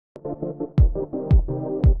It's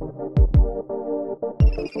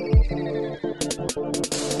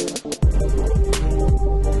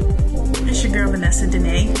your girl Vanessa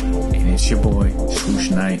Danae. And it's your boy, Swoosh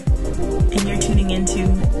Knight. And you're tuning into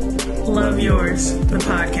Love Yours, the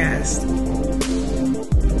podcast.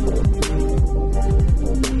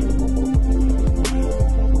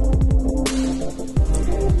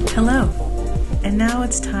 Hello. And now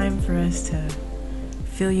it's time for us to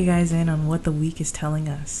fill you guys in on what the week is telling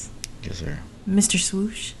us. Yes, sir. Mr.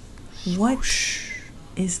 Swoosh, what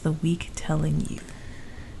is the week telling you?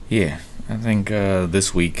 Yeah, I think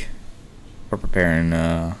this week we're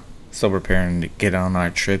still preparing to get on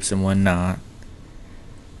our trips and whatnot.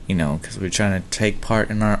 You know, because we're trying to take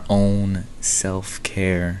part in our own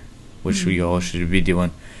self-care, which we all should be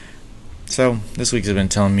doing. So this week has been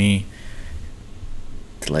telling me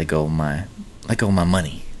to let go of my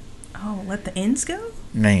money. Oh, let the ends go?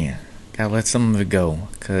 Man, gotta let some of it go,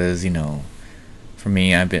 cause you know, for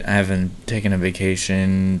me, I haven't taken a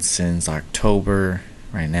vacation since October.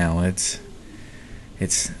 Right now, it's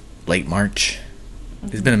late March.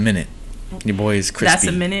 It's been a minute. Your boy is crispy. That's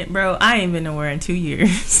a minute, bro. I ain't been nowhere in 2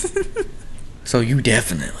 years. So you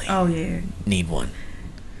definitely need one.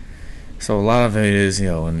 So a lot of it is, you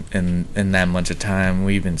know, in that much of time,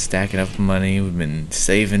 we've been stacking up money. We've been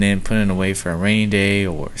saving it, putting it away for a rainy day,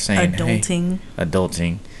 or saying,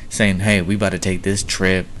 adulting, saying, hey, we about to take this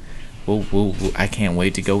trip. Woo, I can't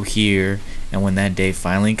wait to go here. And when that day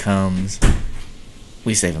finally comes,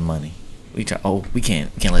 we saving money. We can't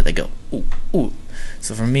let that go. Ooh.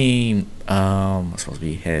 So for me, I'm supposed to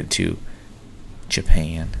be headed to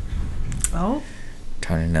Japan. Oh.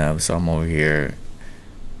 Turning up. So I'm over here.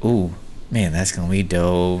 Ooh, man, that's gonna be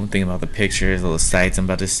dope. Thinking about the pictures, all the sights I'm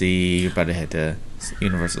about to see. About to head to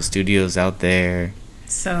Universal Studios out there.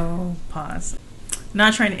 So pause.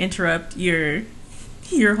 Not trying to interrupt your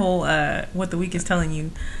whole what the week is telling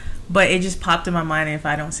you, but it just popped in my mind, and if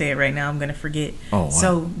I don't say it right now, I'm gonna forget. Oh, wow.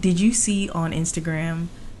 So did you see on Instagram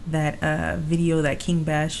that video that King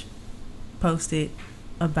Bash posted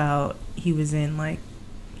about he was in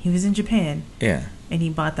Japan? Yeah. And he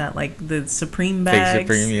bought that the Supreme bags. Fake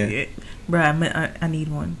Supreme, yeah. Bruh, I need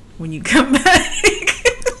one when you come back.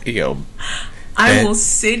 Yo. I will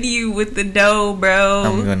send you with the dough, bro.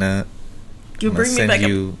 I'm gonna bring me back.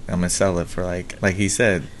 I'm gonna sell it for like he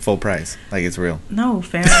said, full price, like it's real. No,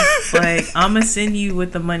 fam. I'm gonna send you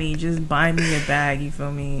with the money. Just buy me a bag. You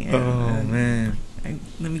feel me? And, man.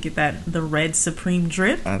 Let me get the red Supreme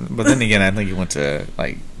drip. But then again, I think you went to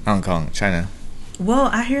Hong Kong, China. Well,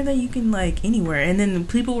 I hear that you can anywhere, and then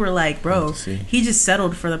people were like, "Bro, he just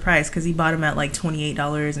settled for the price because he bought them at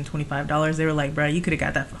 $28 and $25." They were like, "Bro, you could have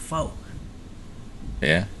got that for $4."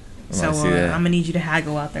 Yeah. So I'm gonna need you to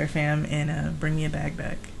haggle out there, fam, and bring me a bag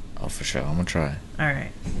back. Oh, for sure. I'm gonna try. All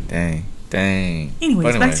right. Dang.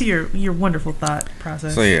 Anyways, back to your wonderful thought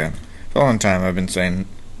process. So yeah, for a long time I've been saying,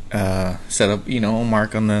 set up, a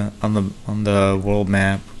mark on the world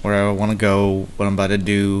map where I want to go, what I'm about to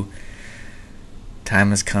do.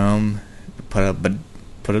 Time has come. Put up the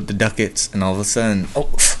ducats, and all of a sudden,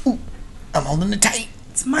 I'm holding it tight.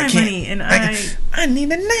 It's my money, and I need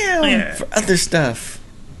it now for other stuff.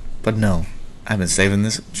 But no, I've been saving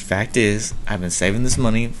this. Fact is, I've been saving this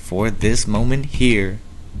money for this moment here.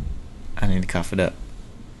 I need to cough it up.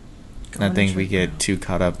 And I think we get too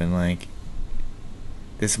caught up in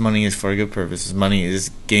this money is for a good purpose. This money is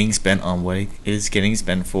getting spent on what it is getting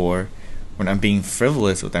spent for. We're not being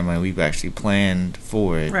frivolous with our money. We've actually planned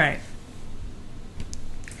for it. Right.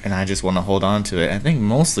 And I just want to hold on to it. I think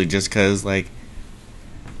mostly just because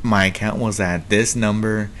my account was at this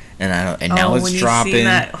number, and now it's dropping.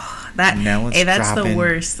 That's the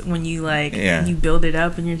worst when you you build it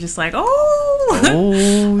up and you're just like, look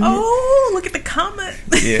at the comment.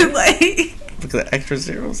 Yeah. Look at the extra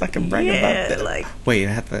zeros I can brag about that. Wait,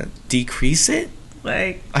 I have to decrease it?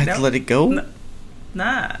 I have to let it go?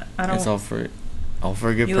 Nah, I don't. It's all for a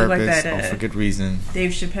good you purpose, look like that, all for good reason.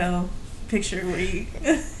 Dave Chappelle picture where you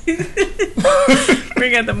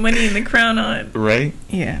bring out the money and the crown on. Right?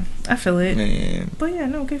 Yeah, I feel it. Man. But yeah,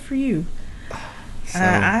 no, good for you. So,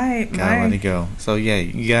 gotta let it go. So yeah,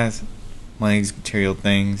 you guys, money's material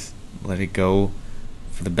things, let it go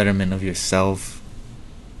for the betterment of yourself.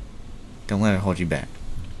 Don't let it hold you back.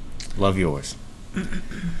 Love yours.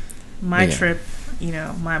 My trip,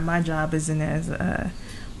 my job isn't as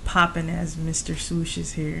popping as Mr. Swoosh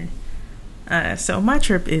is here. So my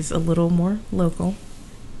trip is a little more local.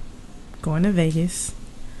 Going to Vegas.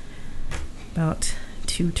 About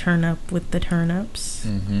to turn up with the turn-ups.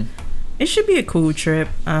 Mm-hmm. It should be a cool trip.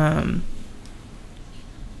 And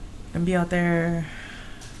be out there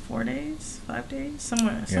 4 days, 5 days,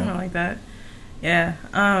 somewhere like that. Yeah.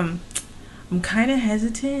 I'm kind of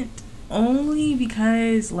hesitant only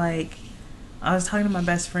because, like, I was talking to my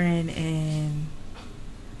best friend, and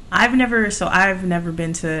I've never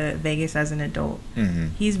been to Vegas as an adult. Mm-hmm.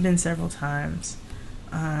 He's been several times.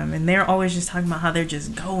 And they're always just talking about how they're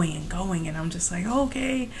just going and going, and I'm just like,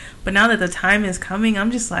 okay. But now that the time is coming,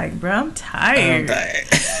 I'm just like, bro, I'm tired.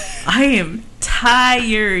 I am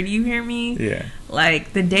tired. You hear me? Yeah.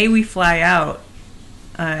 Like, the day we fly out,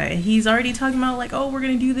 he's already talking about, like, oh, we're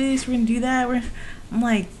gonna do this, we're gonna do that. I'm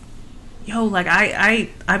like, yo, like, I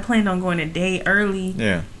planned on going a day early,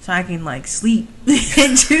 so I can, like, sleep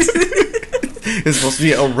and just. It's supposed to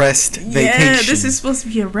be a rest vacation. Yeah, this is supposed to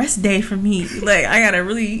be a rest day for me. Like, I gotta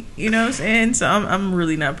really, you know what I'm saying? So I'm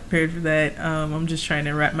really not prepared for that. I'm just trying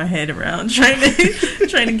to wrap my head around trying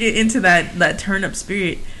to get into that turn up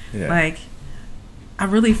spirit. Yeah. Like, I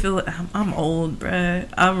really feel I'm old, bruh.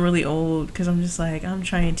 I'm really old because I'm just like, I'm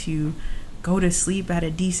trying to go to sleep at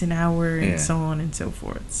a decent hour and so on and so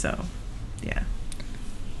forth. So, yeah.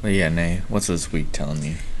 Well, yeah, Nay, what's this week telling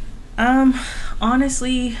you?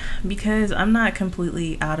 Honestly, because I'm not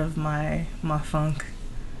completely out of my funk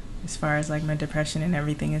as far as, like, my depression and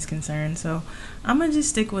everything is concerned. So I'm gonna just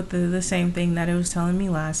stick with the same thing that it was telling me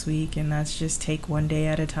last week, and that's just take one day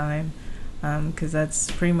at a time. Because that's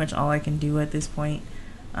pretty much all I can do at this point.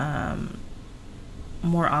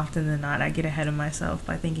 More often than not, I get ahead of myself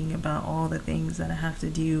by thinking about all the things that I have to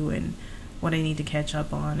do and what I need to catch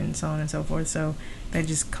up on and so on and so forth. So that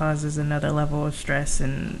just causes another level of stress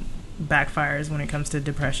and backfires when it comes to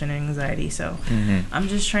depression and anxiety. So I'm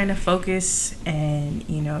just trying to focus and,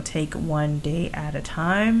 you know, take one day at a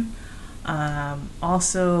time.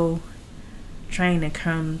 Also trying to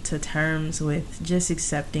come to terms with just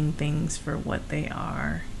accepting things for what they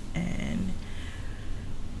are. And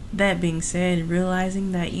that being said,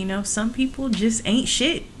 realizing that, you know, some people just ain't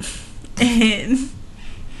shit. And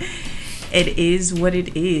it is what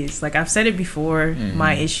it is. Like I've said it before,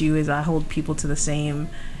 my issue is I hold people to the same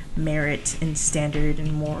merit and standard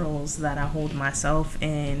and morals that I hold myself.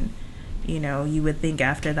 And, you know, you would think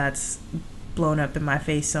after that's blown up in my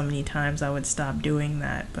face so many times I would stop doing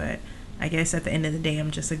that. But I guess at the end of the day,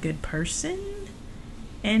 I'm just a good person.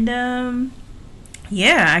 And,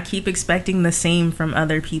 yeah, I keep expecting the same from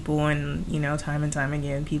other people. And, you know, time and time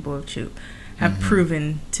again, people have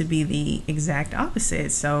proven to be the exact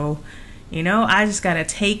opposite. So, you know, I just got to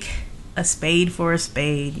take a spade for a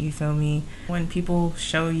spade. You feel me? When people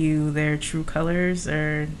show you their true colors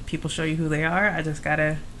or people show you who they are, I just got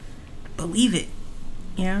to believe it.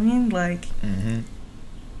 You know what I mean? Like,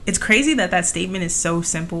 it's crazy that statement is so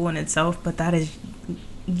simple in itself, but that is,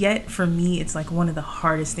 yet for me, it's like one of the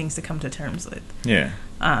hardest things to come to terms with. Yeah.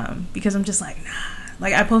 Because I'm just like, nah.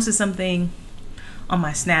 Like, I posted something on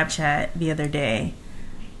my Snapchat the other day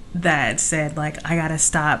that said, like, I gotta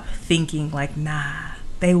stop thinking, like, nah,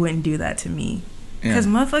 they wouldn't do that to me. Because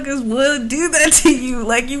motherfuckers would do that to you.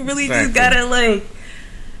 Like, you really just gotta, like...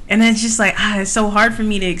 And it's just like, it's so hard for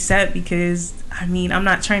me to accept because, I mean, I'm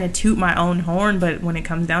not trying to toot my own horn, but when it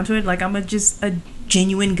comes down to it, like, I'm just a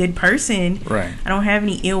genuine good person. Right. I don't have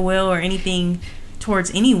any ill will or anything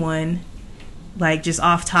towards anyone, like, just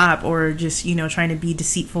off top or just, you know, trying to be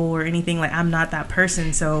deceitful or anything. Like, I'm not that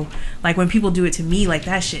person. So, like, when people do it to me, like,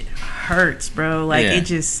 that shit hurts, bro. Like, it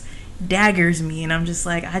just daggers me. And I'm just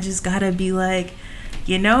like, I just gotta be like,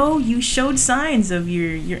 you know, you showed signs of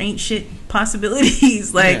your ain't shit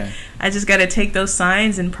possibilities. Like, I just gotta take those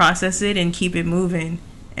signs and process it and keep it moving.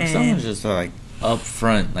 And someone's just like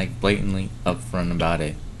upfront, like blatantly upfront about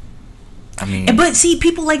it. I mean, but see,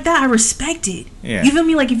 people like that, I respect it. Yeah. You feel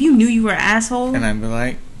me? Like, if you knew you were an asshole, and I'd be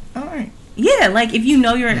like, all right. Yeah, like if you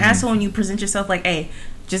know you're an asshole and you present yourself like, hey,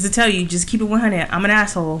 just to tell you, just keep it 100. I'm an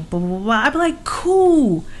asshole. Blah blah blah. Blah. I'd be like,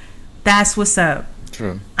 cool. That's what's up.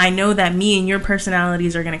 True. I know that me and your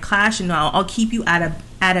personalities are gonna clash, and I'll keep you at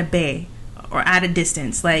a bay or at a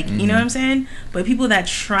distance, like you know what I'm saying. But people that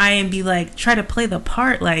try to play the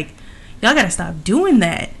part, like, y'all gotta stop doing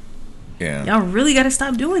that. Yeah. Y'all really gotta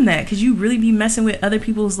stop doing that because you really be messing with other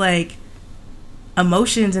people's like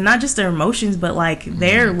emotions, and not just their emotions, but like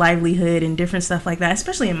their livelihood and different stuff like that.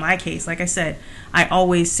 Especially in my case, like I said, I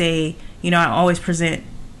always say, you know, I always present.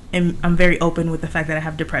 And I'm very open with the fact that I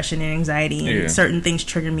have depression and anxiety and certain things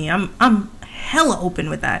trigger me. I'm hella open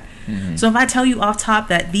with that. So if I tell you off top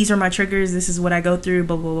that these are my triggers, this is what I go through,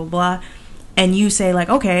 blah, blah, blah, blah, and you say like,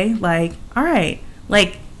 okay, like, all right,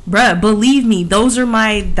 like, bruh, believe me,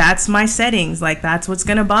 that's my settings. Like, that's what's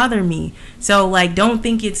going to bother me. So, like, don't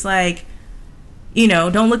think it's like, you know,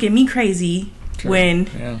 don't look at me crazy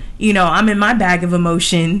when, you know, I'm in my bag of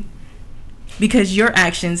emotion. because your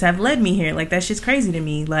actions have led me here. Like, that shit's crazy to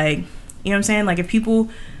me. Like, you know what I'm saying? Like, if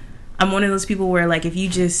people, I'm one of those people where, like, if you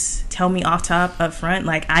just tell me off top up front,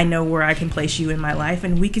 like, I know where I can place you in my life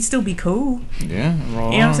and we could still be cool. Yeah. You know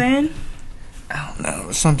what I'm saying? I don't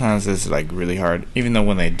know. Sometimes it's, like, really hard. Even though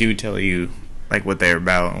when they do tell you, like, what they're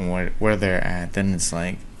about and where they're at, then it's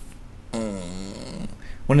like,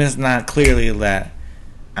 when it's not clearly that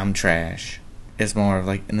I'm trash, it's more of,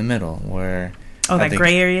 like, in the middle where... Oh, that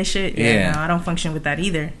gray area shit? Yeah, no, I don't function with that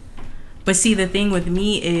either. But see, the thing with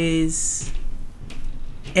me is,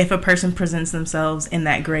 if a person presents themselves in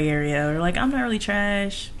that gray area, or like, I'm not really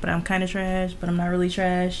trash, but I'm kind of trash, but I'm not really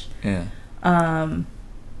trash. Yeah.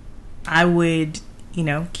 I would, you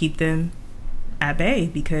know, keep them at bay,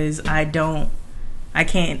 because I know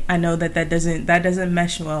that doesn't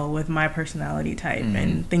mesh well with my personality type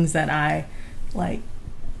and things that I like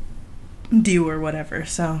do or whatever.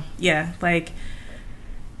 So yeah, like,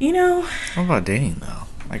 you know. What about dating though?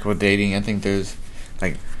 Like, with dating, I think there's,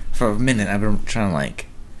 like, for a minute I've been trying to, like,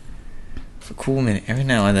 for a cool minute, every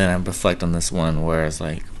now and then I reflect on this one where it's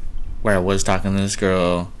like, where I was talking to this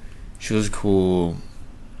girl, she was cool,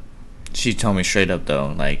 she told me straight up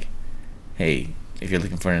though, like, hey, if you're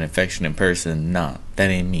looking for an affectionate person, nah, that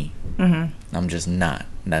ain't me. I'm just not.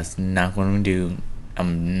 That's not what I'm gonna do.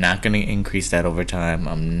 I'm not gonna increase that over time.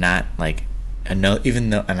 I'm not, like, I know, even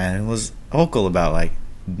though, and I was vocal about, like,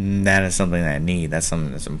 that is something that I need. That's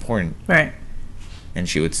something that's important. Right. And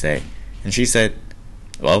she said,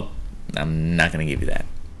 well, I'm not gonna give you that.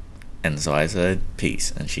 And so I said,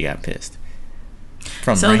 peace. And she got pissed.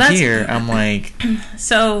 From so right here, I'm like,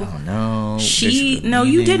 so, oh no.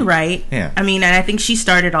 You did right. Yeah. I mean, and I think she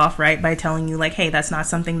started off right by telling you, like, hey, that's not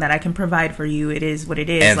something that I can provide for you. It is what it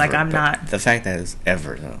is. Ever, like, I'm not. The fact that it's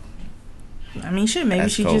ever, though. I mean, shit, maybe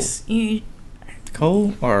that's she cold. just.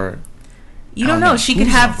 Cold or. You don't know. She could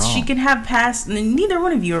have past. Neither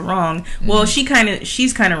one of you are wrong. Well, she's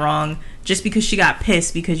kind of wrong just because she got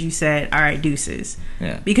pissed because you said, all right, deuces.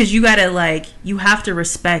 Yeah. Because you gotta, like, you have to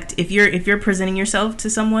respect if you're presenting yourself to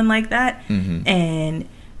someone like that, and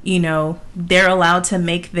you know they're allowed to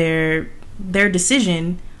make their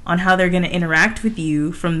decision on how they're gonna interact with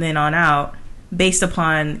you from then on out based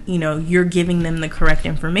upon, you know, you're giving them the correct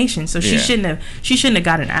information. So she shouldn't have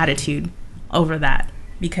got an attitude over that.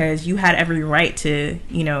 Because you had every right to,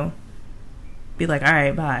 you know, be like, all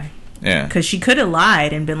right, bye. Yeah. Because she could have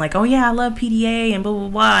lied and been like, oh, yeah, I love PDA and blah, blah,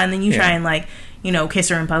 blah. And then you try and, like, you know, kiss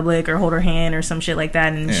her in public or hold her hand or some shit like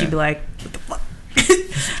that. And she'd be like, what the fuck?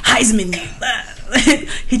 Heisman,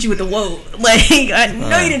 hit you with the whoa. Like, I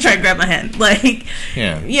know you didn't try to grab my hand. Like,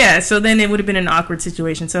 yeah. So then it would have been an awkward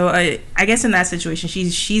situation. So I guess in that situation,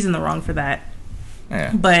 she's in the wrong for that.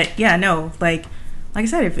 Yeah. But, yeah, no, like I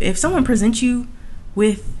said, if someone presents you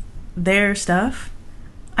with their stuff,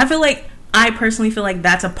 I personally feel like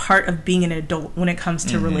that's a part of being an adult when it comes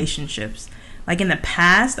to relationships. Like, in the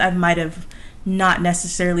past, I might have not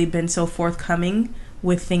necessarily been so forthcoming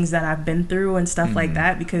with things that I've been through and stuff like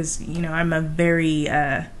that, because, you know, I'm a very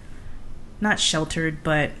not sheltered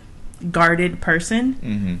but guarded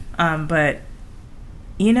person. But,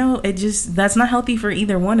 you know, it just, that's not healthy for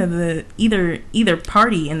either one of the either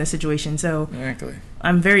party in the situation. So exactly,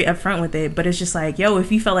 I'm very upfront with it, but it's just like, yo,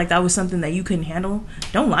 if you felt like that was something that you couldn't handle,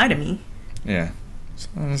 don't lie to me. Yeah. So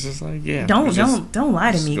it's just like, yeah. Don't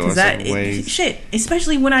lie to me, because shit.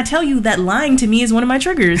 Especially when I tell you that lying to me is one of my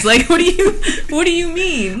triggers. Like, what do you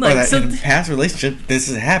mean? Like, or that in a past relationship, this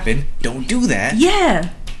has happened. Don't do that. Yeah.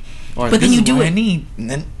 Or but then you do it. I need, and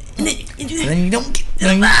then you don't get.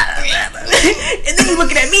 And then you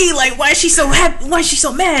looking at me like, why is she so happy? Why is she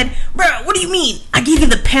so mad, bro? What do you mean? I gave you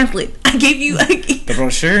the pamphlet. I gave you the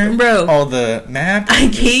brochure, bro. All the map. I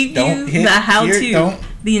gave you the how-to,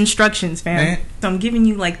 the instructions, fam. So I'm giving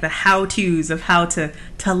you, like, the how-tos of how to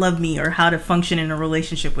love me or how to function in a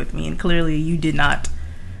relationship with me, and clearly you did not.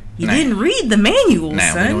 You didn't read the manual,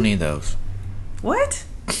 son. We don't need those. What?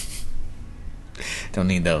 Don't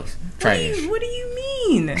need those. Try it. What do you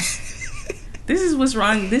mean? This is what's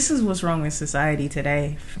wrong. This is what's wrong with society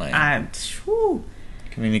today.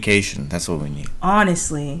 Communication. That's what we need.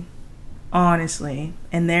 Honestly,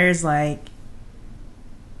 and there's like,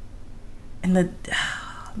 and this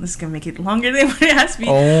is gonna make it longer than what it has to be.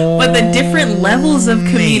 But the different levels of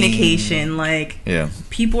communication, like,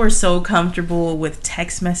 people are so comfortable with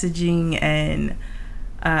text messaging and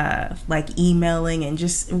like emailing and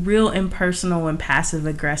just real impersonal and passive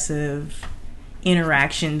aggressive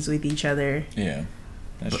interactions with each other. Yeah,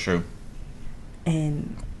 that's true.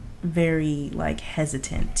 And very, like,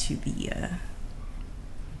 hesitant to the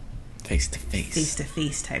face to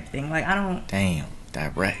face type thing. Like, I don't. Damn,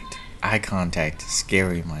 direct eye contact is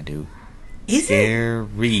scary, my dude. Is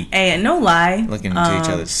scary. It? Hey, no lie. Looking into each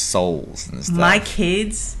other's souls and stuff. My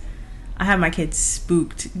kids, I have my kids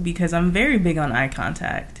spooked because I'm very big on eye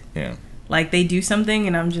contact. Yeah. Like, they do something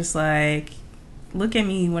and I'm just like, look at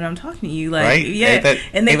me when I'm talking to you. Like, right? Yeah.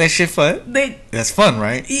 Ain't that shit fun? That's fun,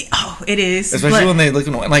 right? Oh, it is. Especially when they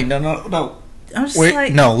looking like, no. I'm just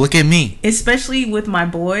like, no, look at me. Especially with my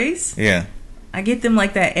boys. Yeah. I get them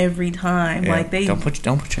like that every time. Yeah. Like, they don't put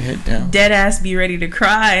your head down. Dead ass be ready to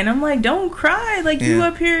cry, and I'm like, don't cry. Like, you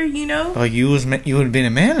up here, you know. Oh, you would have been a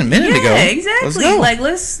man a minute ago. Yeah, exactly. Like,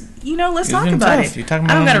 let's talk about it. I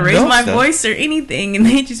don't gotta raise my voice or anything, and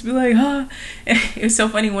they just be like, huh. It was so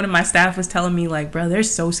funny. One of my staff was telling me, like, bro, they're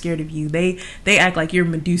so scared of you. They act like you're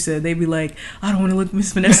Medusa. They be like, I don't want to look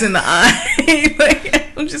Miss Vanessa in the eye.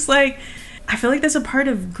 Like, I'm just like, I feel like that's a part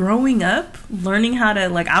of growing up, learning how to,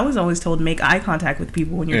 like, I was always told, make eye contact with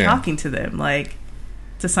people when you're talking to them. Like,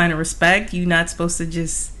 it's a sign of respect. You're not supposed to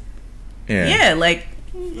just, like,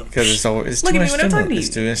 because it's too much stimuli. It's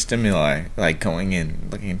too much stimuli, like going in,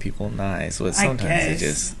 looking at people in the eyes. But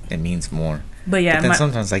sometimes it means more. But yeah, but then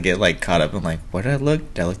sometimes I get like caught up in like, where did I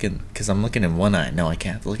look? Did I look in? Because I'm looking in one eye. No, I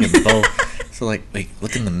can't look in both. So like, wait,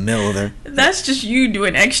 look in the middle there. That's just you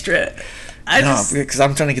doing extra. Because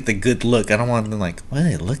I'm trying to get the good look. I don't want them like, what are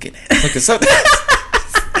they looking at? Because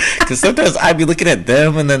sometimes I'd be looking at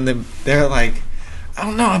them and then they're like, I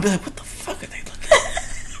don't know. I'd be like, what the fuck are they looking at?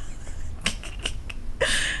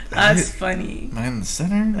 That's funny. Am I in the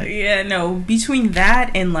center? Yeah, no. Between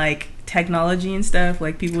that and like technology and stuff,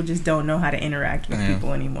 like people just don't know how to interact with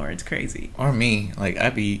people anymore. It's crazy. Or me, like I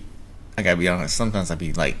gotta be honest. Sometimes I'd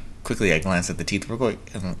be like, quickly I glance at the teeth real quick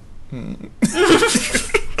and like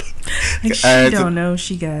she don't know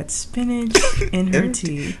she got spinach in her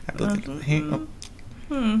teeth. Like,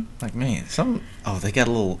 man, they got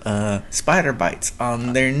little spider bites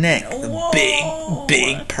on their neck.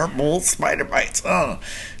 Big purple spider bites.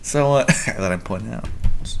 So that I'm pointing out.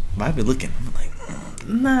 But I'd be looking. I'm like,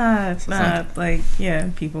 nah. Like,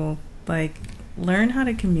 yeah, people like learn how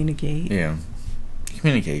to communicate. Yeah,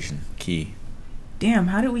 communication key. Damn,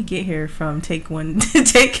 how did we get here from take life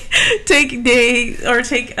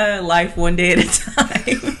one day at a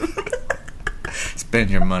time? Spend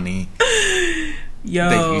your money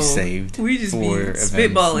that you saved. We just be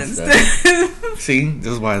spitballing stuff. See,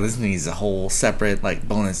 this is why this needs a whole separate like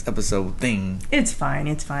bonus episode thing. It's fine.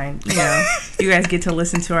 You know, you guys get to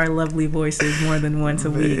listen to our lovely voices more than once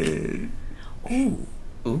a week. Ooh.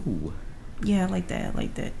 Yeah, I like that.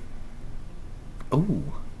 Ooh.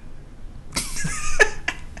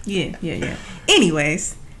 Yeah.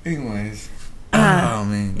 Anyways. Oh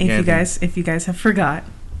man. If you guys have forgot,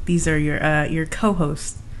 these are your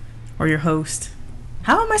co-hosts or your host.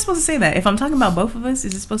 How am I supposed to say that? If I'm talking about both of us,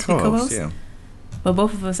 is it supposed to be co-host? Yeah. But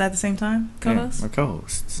both of us at the same time, co-hosts. Yeah, we're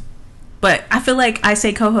co-hosts. But I feel like I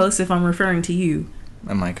say co-host if I'm referring to you.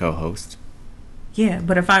 I'm my co-host. Yeah,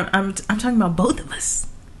 but if I'm talking about both of us.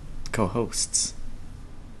 Co-hosts.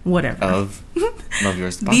 Whatever. Of Love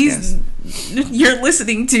Yours the podcast. You're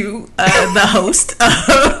listening to the host of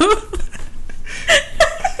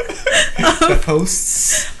the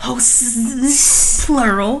hosts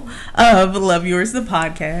plural of Love Yours the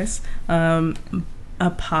podcast, a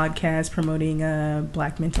podcast promoting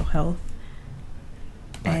black mental health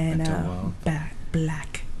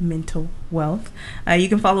black mental wealth. You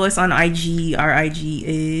can follow us on IG. Our IG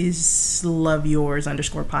is Love Yours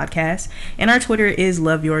 _podcast, and our Twitter is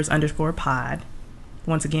Love Yours _pod.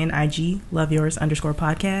 Once again, IG Love Yours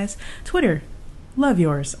 _podcast, Twitter Love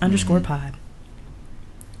Yours _pod.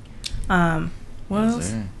 What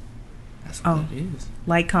else? That's what it is.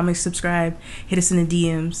 Like, comment, subscribe, hit us in the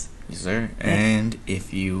DMs. Yes, sir. And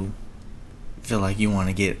if you feel like you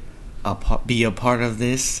want to be a part of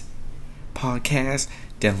this podcast,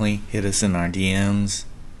 definitely hit us in our DMs.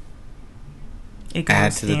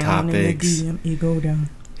 Add to the topics. It go down.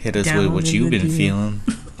 Hit us with what you've been feeling.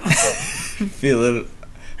 Feeling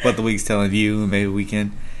what the week's telling you. Maybe we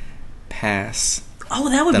can pass. Oh,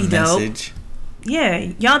 that would be message. Dope.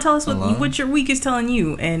 Yeah, y'all tell us what your week is telling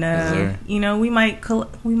you, and you know, we might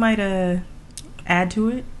add to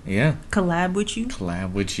it. Yeah. Collab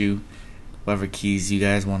with you. Whatever keys you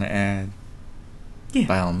guys want to add. Yeah.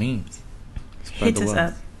 By all means. Hit us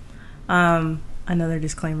up. Another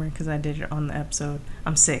disclaimer, because I did it on the episode.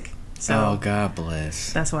 I'm sick. So God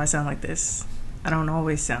bless. That's why I sound like this. I don't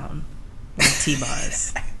always sound like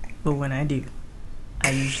T-Boz, but when I do, I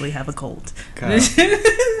usually have a cold.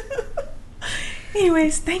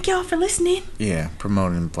 Anyways, thank y'all for listening. Yeah,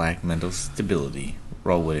 promoting black mental stability.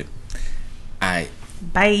 Roll with it. Alright.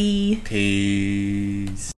 Bye.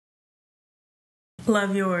 Peace.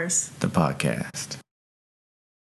 Love Yours. The podcast.